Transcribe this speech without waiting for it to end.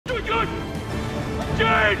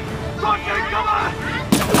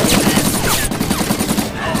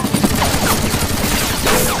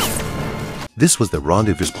This was the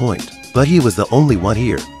rendezvous point, but he was the only one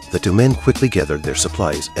here. The two men quickly gathered their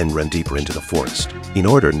supplies and ran deeper into the forest. In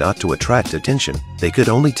order not to attract attention, they could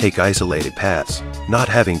only take isolated paths. Not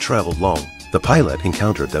having traveled long, the pilot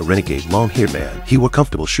encountered the renegade long-haired man. He wore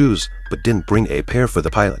comfortable shoes, but didn't bring a pair for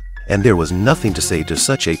the pilot, and there was nothing to say to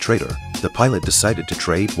such a traitor. The pilot decided to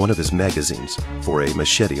trade one of his magazines for a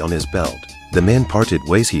machete on his belt. The men parted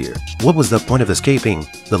ways here. What was the point of escaping?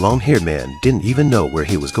 The long-haired man didn't even know where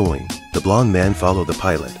he was going. The blonde man followed the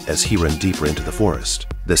pilot as he ran deeper into the forest.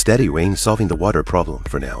 The steady rain solving the water problem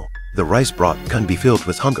for now. The rice broth couldn't be filled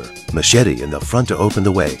with hunger. Machete in the front to open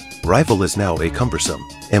the way. Rifle is now a cumbersome,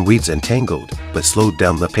 and weeds entangled, but slowed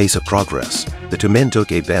down the pace of progress. The two men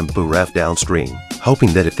took a bamboo raft downstream,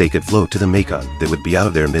 hoping that if they could float to the Mekong, they would be out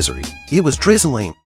of their misery. It was drizzling.